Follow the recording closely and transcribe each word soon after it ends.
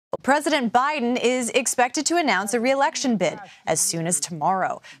President Biden is expected to announce a re-election bid as soon as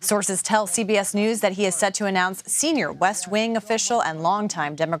tomorrow. Sources tell CBS News that he is set to announce senior West Wing official and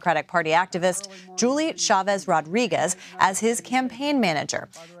longtime Democratic Party activist Julie Chavez Rodriguez as his campaign manager.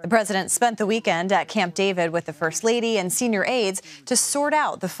 The president spent the weekend at Camp David with the First Lady and senior aides to sort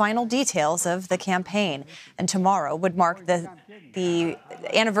out the final details of the campaign. And tomorrow would mark the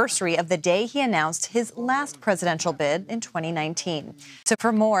anniversary of the day he announced his last presidential bid in 2019. So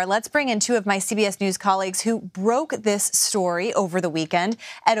for more, let's bring in two of my CBS News colleagues who broke this story over the weekend.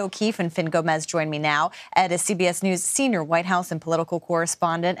 Ed O'Keefe and Finn Gomez join me now. Ed is CBS News senior White House and political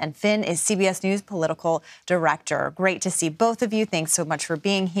correspondent, and Finn is CBS News political director. Great to see both of you. Thanks so much for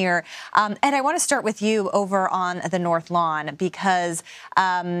being here. Ed, I want to start with you over on the North Lawn because,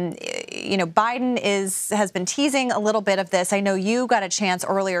 Biden has been teasing a little bit of this. I know you got a chance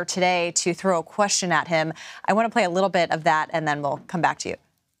earlier today to throw a question at him. I want to play a little bit of that, and then we'll come back to you.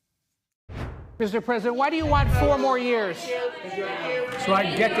 Mr. President, why do you want 4 more years? So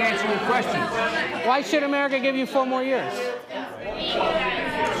I get to answer your question. Why should America give you 4 more years?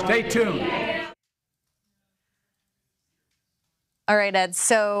 Stay tuned. All right, Ed.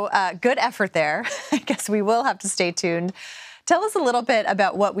 So good effort there. I guess we will have to stay tuned. Tell us a little bit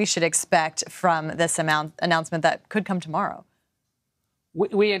about what we should expect from this announcement that could come tomorrow.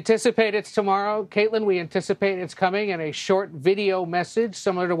 We anticipate it's tomorrow. Caitlin, we anticipate it's coming in a short video message,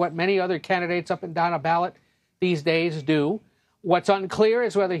 similar to what many other candidates up and down a ballot these days do. What's unclear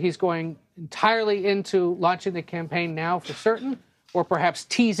is whether he's going entirely into launching the campaign now for certain, or perhaps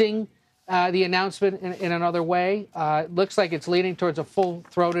teasing the announcement in another way. It looks like it's leaning towards a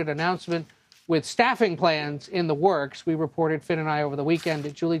full-throated announcement with staffing plans in the works. We reported, Finn and I, over the weekend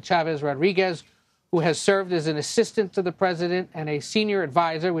that Julie Chavez Rodriguez, who has served as an assistant to the president and a senior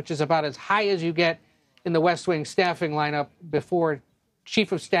advisor, which is about as high as you get in the West Wing staffing lineup before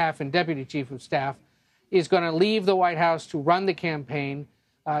chief of staff and deputy chief of staff, is going to leave the White House to run the campaign.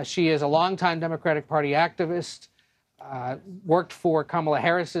 She is a longtime Democratic Party activist, worked for Kamala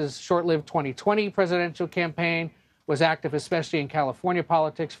Harris's short-lived 2020 presidential campaign, was active especially in California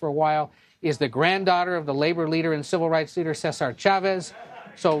politics for a while, is the granddaughter of the labor leader and civil rights leader Cesar Chavez.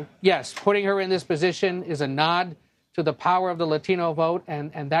 So, yes, putting her in this position is a nod to the power of the Latino vote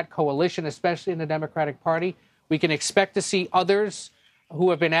and that coalition, especially in the Democratic Party. We can expect to see others who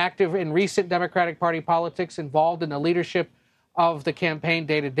have been active in recent Democratic Party politics involved in the leadership of the campaign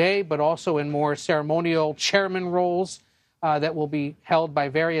day to day, but also in more ceremonial chairman roles that will be held by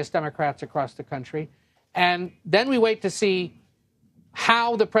various Democrats across the country. And then we wait to see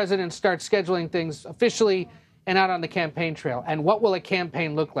how the president starts scheduling things officially and out on the campaign trail. And what will a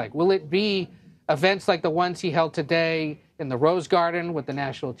campaign look like? Will it be events like the ones he held today in the Rose Garden with the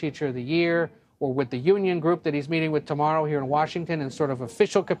National Teacher of the Year, or with the union group that he's meeting with tomorrow here in Washington in sort of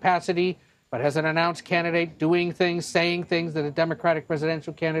official capacity, but as an announced candidate, doing things, saying things that a Democratic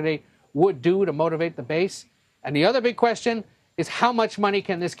presidential candidate would do to motivate the base? And the other big question is, how much money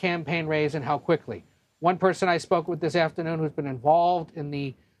can this campaign raise and how quickly? One person I spoke with this afternoon who's been involved in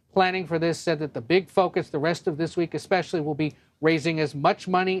the planning for this said that the big focus the rest of this week especially will be raising as much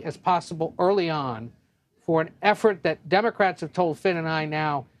money as possible early on for an effort that Democrats have told Finn and I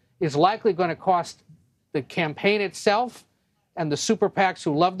now is likely going to cost the campaign itself and the super PACs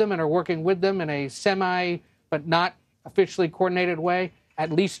who love them and are working with them in a semi but not officially coordinated way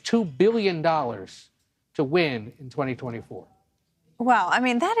at least $2 billion to win in 2024. Wow. I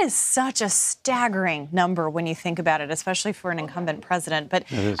mean, that is such a staggering number when you think about it, especially for an incumbent president. But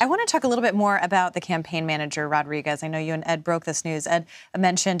I want to talk a little bit more about the campaign manager, Rodriguez. I know you and Ed broke this news. Ed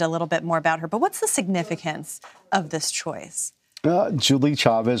mentioned a little bit more about her. But what's the significance of this choice? Julie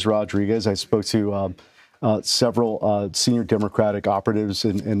Chavez Rodriguez. I spoke to several senior Democratic operatives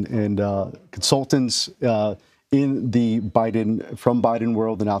and consultants in the Biden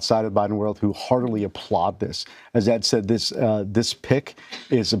world and outside of Biden world who heartily applaud this. As Ed said, this pick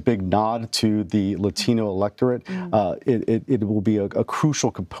is a big nod to the Latino electorate. It will be a crucial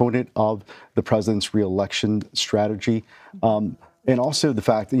component of the president's reelection strategy. And also the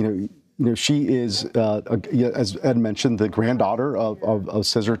fact that, she is, as Ed mentioned, the granddaughter of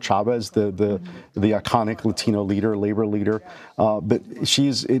Cesar Chavez, the iconic Latino leader, labor leader. But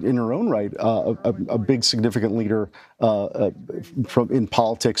she's, in her own right, a big, significant leader in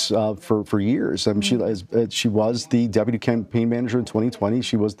politics for years. I mean, she was the deputy campaign manager in 2020.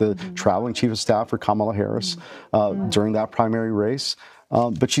 She was the traveling chief of staff for Kamala Harris during that primary race.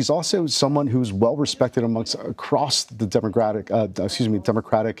 But she's also someone who's well respected across the Democratic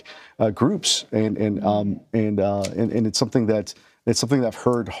groups, and it's something that it's something that I've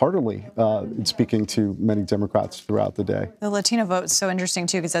heard heartily in speaking to many Democrats throughout the day. The Latino vote is so interesting,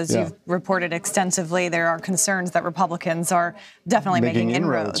 too, because as you've reported extensively, there are concerns that Republicans are definitely making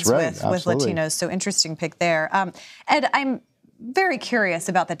inroads with Latinos. So interesting pick there. Ed, I'm very curious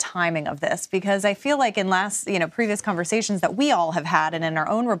about the timing of this, because I feel like in previous conversations that we all have had and in our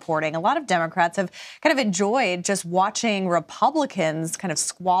own reporting, a lot of Democrats have kind of enjoyed just watching Republicans kind of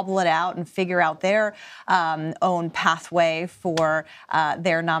squabble it out and figure out their own pathway for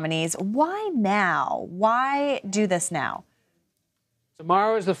their nominees. Why now? Why do this now?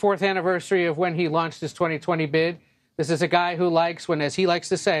 Tomorrow is the 4th anniversary of when he launched his 2020 bid. This is a guy who likes, when, as he likes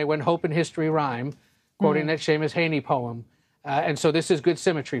to say, when hope and history rhyme, quoting that Seamus Heaney poem. And so this is good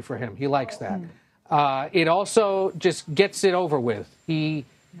symmetry for him. He likes that. It also just gets it over with. He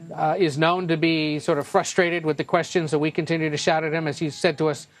is known to be sort of frustrated with the questions that we continue to shout at him. As he said to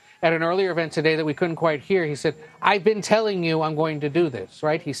us at an earlier event today that we couldn't quite hear, he said, I've been telling you I'm going to do this,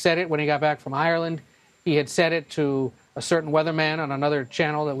 right? He said it when he got back from Ireland. He had said it to a certain weatherman on another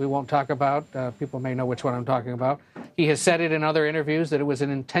channel that we won't talk about. People may know which one I'm talking about. He has said it in other interviews that it was an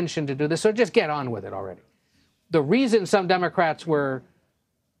intention to do this. So just get on with it already. The reason some Democrats were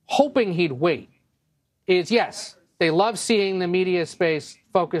hoping he'd wait is, yes, they love seeing the media space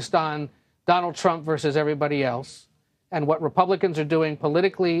focused on Donald Trump versus everybody else and what Republicans are doing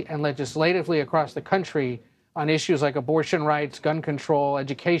politically and legislatively across the country on issues like abortion rights, gun control,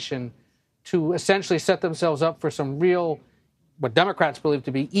 education, to essentially set themselves up for some real, what Democrats believe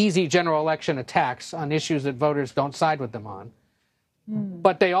to be easy general election attacks on issues that voters don't side with them on.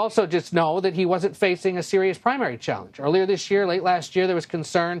 But they also just know that he wasn't facing a serious primary challenge. Earlier this year, late last year, there was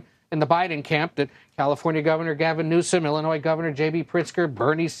concern in the Biden camp that California Governor Gavin Newsom, Illinois Governor J.B. Pritzker,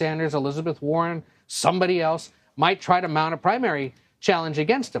 Bernie Sanders, Elizabeth Warren, somebody else might try to mount a primary challenge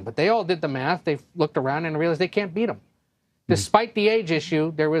against him. But they all did the math. They looked around and realized they can't beat him. Despite the age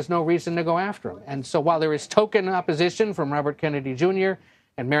issue, there was no reason to go after him. And so while there is token opposition from Robert Kennedy Jr.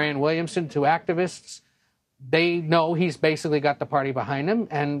 and Marianne Williamson, two activists, they know he's basically got the party behind him,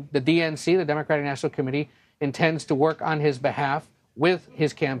 and the DNC, the Democratic National Committee, intends to work on his behalf with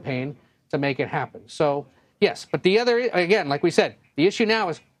his campaign to make it happen. So, yes, but the other, again, like we said, the issue now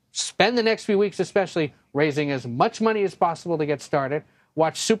is spend the next few weeks especially raising as much money as possible to get started.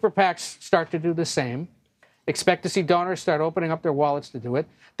 Watch super PACs start to do the same. Expect to see donors start opening up their wallets to do it.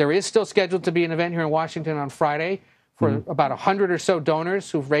 There is still scheduled to be an event here in Washington on Friday for about 100 or so donors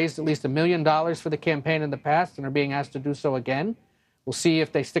who've raised at least $1 million for the campaign in the past and are being asked to do so again. We'll see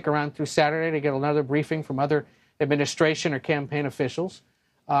if they stick around through Saturday to get another briefing from other administration or campaign officials.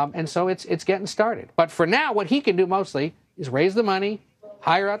 And so it's getting started. But for now, what he can do mostly is raise the money,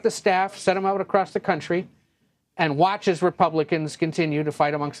 hire out the staff, set them out across the country, and watch as Republicans continue to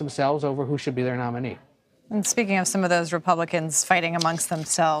fight amongst themselves over who should be their nominee. And speaking of some of those Republicans fighting amongst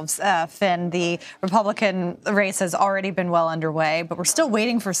themselves, Finn, the Republican race has already been well underway, but we're still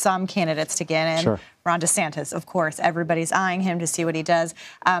waiting for some candidates to get in. Sure. Ron DeSantis, of course, everybody's eyeing him to see what he does.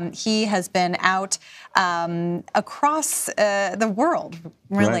 He has been out across the world,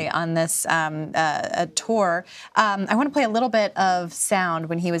 really, on this tour. I want to play a little bit of sound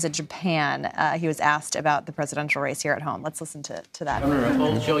when he was in Japan. He was asked about the presidential race here at home. Let's listen to that. Governor,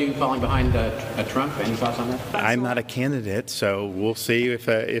 old show you falling behind Trump. Any thoughts on that? I'm not a candidate, so we'll see if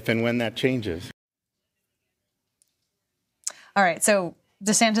and when that changes. All right, so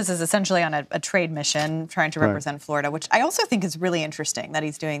DeSantis is essentially on a trade mission trying to represent Florida, which I also think is really interesting that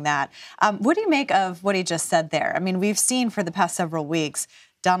he's doing that. What do you make of what he just said there? I mean, we've seen for the past several weeks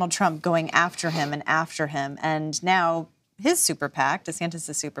Donald Trump going after him, and now his super PAC,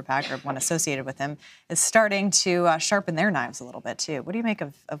 DeSantis' super PAC, or one associated with him, is starting to sharpen their knives a little bit, too. What do you make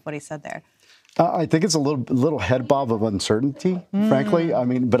of what he said there? I think it's a little head bob of uncertainty, frankly. I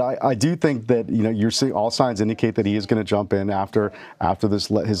mean, but I do think that, you know, you're seeing all signs indicate that he is going to jump in after his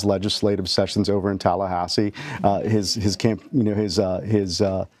legislative sessions over in Tallahassee. His camp, you know, his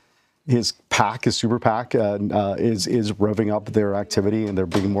PAC, his super PAC, is revving up their activity, and they're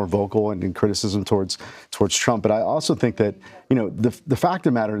being more vocal and in criticism towards Trump. But I also think that, you know, the fact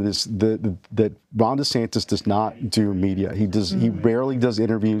of the matter is that Ron DeSantis does not do media. He rarely does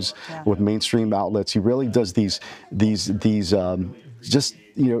interviews with mainstream outlets. He rarely does these just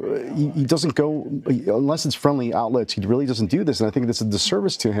he doesn't go unless it's friendly outlets. He really doesn't do this, and I think this is a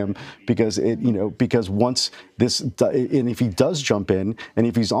disservice to him because because once this, and if he does jump in, and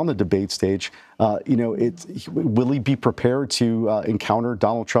if he's on the debate stage, will he be prepared to encounter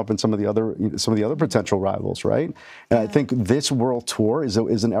Donald Trump and some of the other potential rivals, right? And I think this world tour is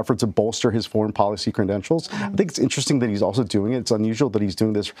an effort to bolster his foreign policy credentials. I think it's interesting that he's also doing it. It's unusual that he's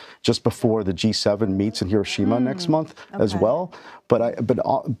doing this just before the G7 meets in Hiroshima next month as well. But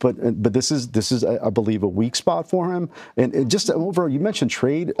this is I believe a weak spot for him. And just overall, you mentioned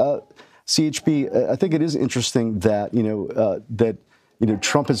trade, CHP. I think it is interesting that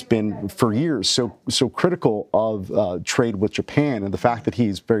Trump has been for years so critical of trade with Japan, and the fact that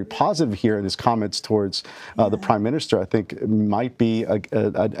he's very positive here in his comments towards the prime minister, I think might be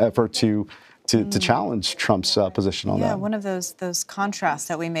an effort to challenge Trump's position on that. Yeah, one of those contrasts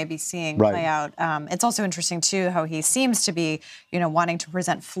that we may be seeing play out. It's also interesting too how he seems to be, wanting to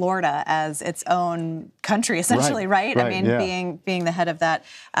present Florida as its own country, essentially, right? I mean, being the head of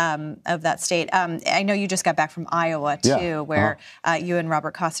that state. I know you just got back from Iowa too, where you and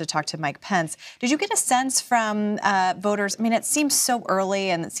Robert Costa talked to Mike Pence. Did you get a sense from voters? I mean, it seems so early,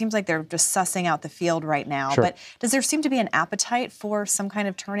 and it seems like they're just sussing out the field right now. But does there seem to be an appetite for some kind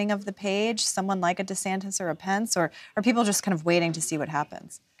of turning of the page? Someone like a DeSantis or a Pence, or are people just kind of waiting to see what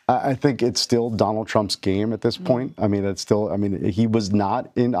happens? I think it's still Donald Trump's game at this point. I mean, he was not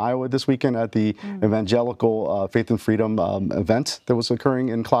in Iowa this weekend at the Evangelical Faith and Freedom event that was occurring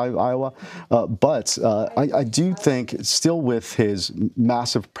in Clive, Iowa. But I do think still with his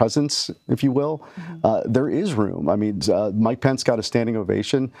massive presence, if you will, there is room. I mean, Mike Pence got a standing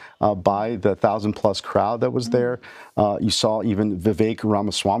ovation by the 1,000+ crowd that was there. You saw even Vivek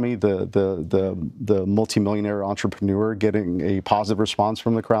Ramaswamy, the multimillionaire entrepreneur, getting a positive response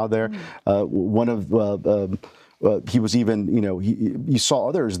from the crowd there. He was even, you saw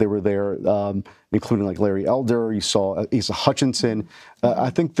others. They were there, including like Larry Elder. You saw Asa Hutchinson. I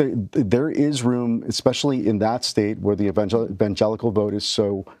think there is room, especially in that state where the evangelical vote is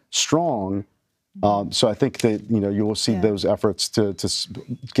so strong. So I think that you will see those efforts to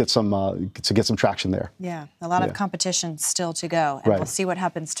get some traction there. Yeah, a lot of competition still to go, and we'll see what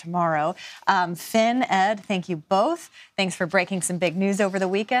happens tomorrow. Finn, Ed, thank you both. Thanks for breaking some big news over the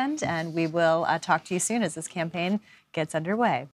weekend, and we will talk to you soon as this campaign gets underway.